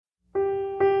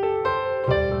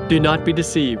Do not be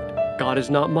deceived. God is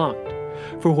not mocked.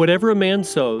 For whatever a man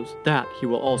sows, that he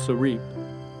will also reap.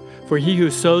 For he who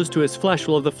sows to his flesh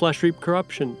will of the flesh reap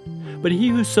corruption, but he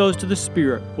who sows to the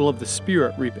Spirit will of the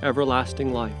Spirit reap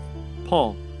everlasting life.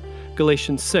 Paul,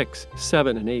 Galatians 6,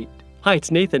 7, and 8. Hi,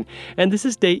 it's Nathan, and this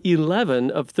is day 11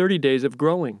 of 30 days of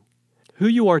growing. Who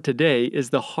you are today is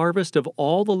the harvest of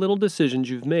all the little decisions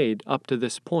you've made up to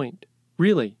this point.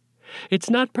 Really. It's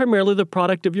not primarily the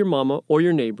product of your mama or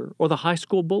your neighbor or the high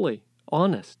school bully.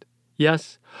 Honest.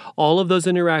 Yes, all of those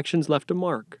interactions left a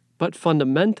mark, but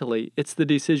fundamentally, it's the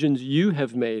decisions you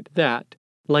have made that,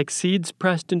 like seeds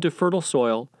pressed into fertile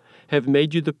soil, have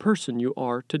made you the person you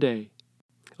are today.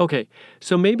 Okay,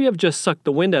 so maybe I've just sucked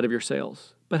the wind out of your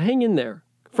sails, but hang in there.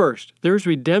 First, there is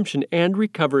redemption and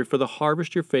recovery for the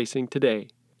harvest you're facing today.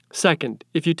 Second,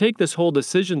 if you take this whole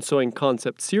decision sowing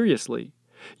concept seriously,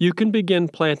 you can begin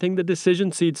planting the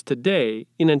decision seeds today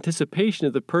in anticipation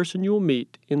of the person you will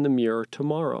meet in the mirror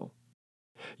tomorrow.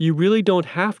 You really don't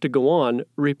have to go on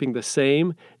reaping the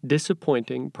same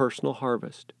disappointing personal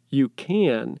harvest. You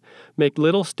can make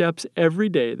little steps every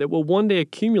day that will one day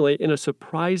accumulate in a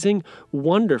surprising,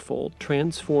 wonderful,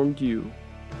 transformed you,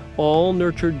 all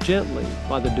nurtured gently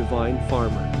by the divine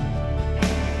farmer.